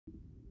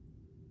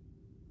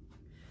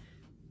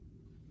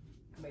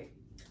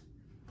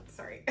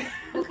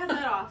cut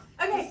that off.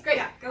 Okay, great.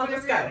 Yeah, I'll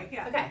just go.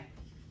 Yeah. Okay.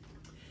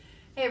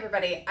 Hey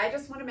everybody, I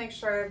just want to make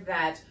sure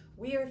that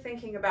we are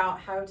thinking about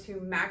how to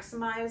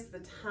maximize the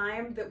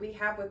time that we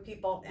have with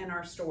people in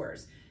our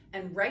stores.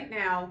 And right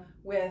now,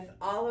 with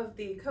all of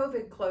the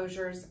COVID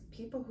closures,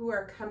 people who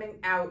are coming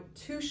out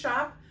to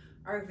shop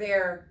are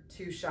there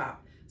to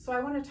shop. So I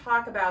want to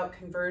talk about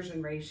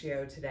conversion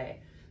ratio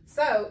today.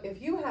 So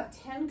if you have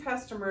 10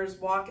 customers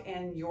walk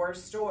in your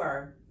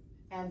store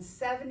and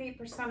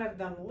 70% of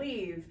them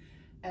leave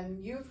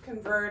and you've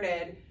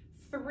converted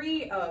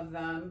 3 of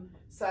them,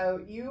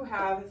 so you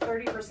have a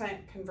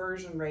 30%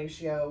 conversion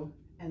ratio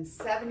and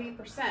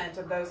 70%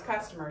 of those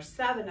customers,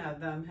 7 of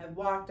them have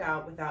walked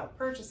out without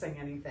purchasing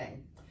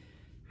anything.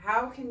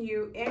 How can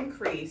you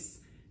increase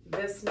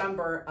this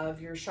number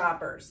of your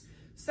shoppers?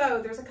 So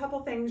there's a couple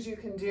things you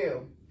can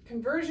do.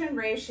 Conversion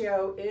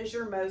ratio is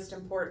your most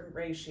important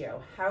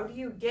ratio. How do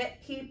you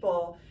get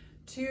people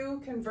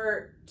to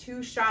convert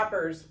to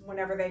shoppers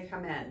whenever they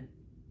come in?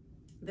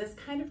 This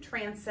kind of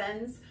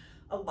transcends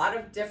a lot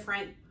of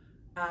different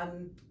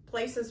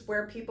places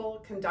where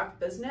people conduct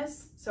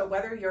business. So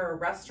whether you're a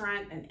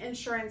restaurant, an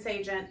insurance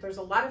agent, there's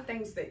a lot of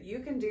things that you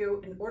can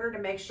do in order to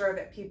make sure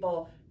that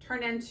people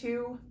turn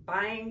into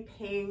buying,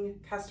 paying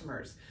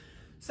customers.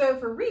 So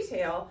for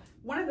retail,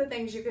 one of the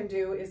things you can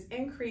do is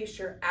increase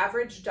your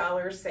average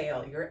dollar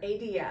sale, your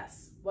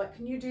ADS. What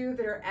can you do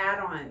that are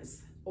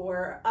add-ons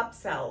or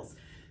upsells?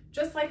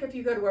 Just like if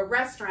you go to a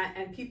restaurant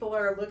and people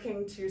are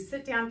looking to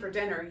sit down for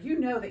dinner, you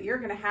know that you're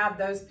going to have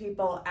those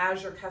people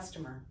as your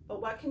customer.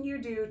 But what can you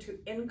do to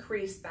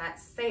increase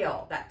that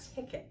sale, that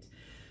ticket?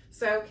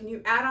 So can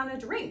you add on a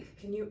drink?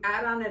 Can you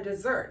add on a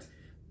dessert?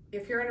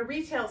 If you're in a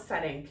retail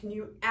setting, can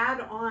you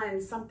add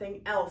on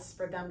something else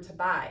for them to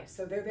buy?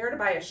 So they're there to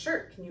buy a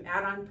shirt. Can you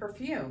add on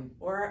perfume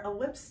or a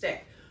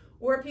lipstick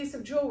or a piece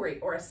of jewelry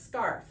or a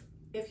scarf?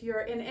 If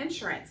you're in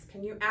insurance,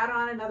 can you add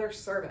on another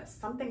service,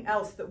 something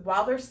else that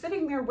while they're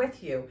sitting there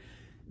with you,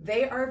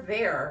 they are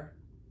there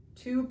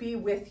to be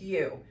with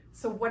you.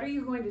 So what are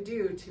you going to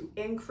do to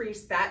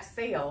increase that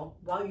sale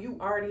while you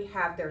already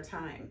have their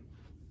time?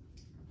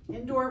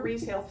 Indoor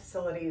retail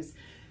facilities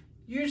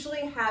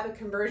usually have a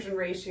conversion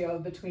ratio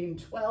between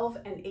 12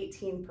 and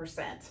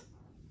 18%.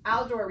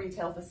 Outdoor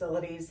retail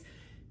facilities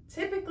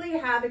typically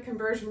have a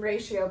conversion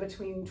ratio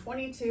between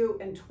 22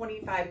 and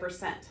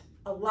 25%.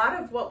 A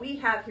lot of what we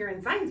have here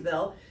in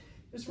Zionsville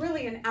is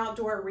really an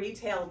outdoor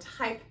retail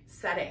type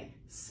setting.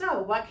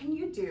 So what can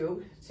you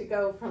do to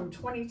go from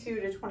 22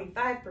 to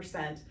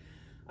 25%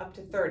 up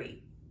to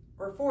 30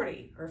 or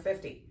 40 or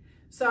 50?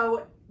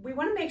 So we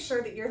want to make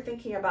sure that you're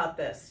thinking about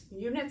this.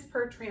 Units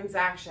per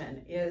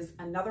transaction is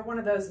another one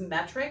of those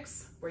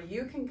metrics where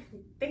you can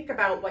think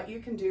about what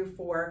you can do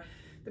for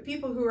the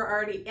people who are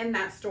already in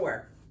that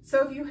store.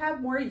 So if you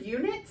have more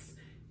units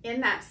in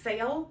that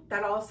sale,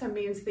 that also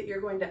means that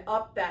you're going to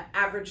up that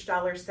average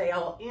dollar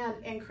sale and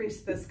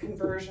increase this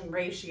conversion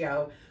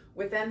ratio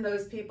within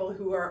those people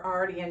who are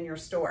already in your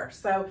store.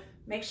 So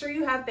make sure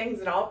you have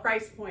things at all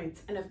price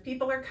points. And if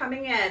people are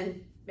coming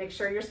in, make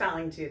sure you're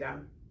selling to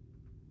them.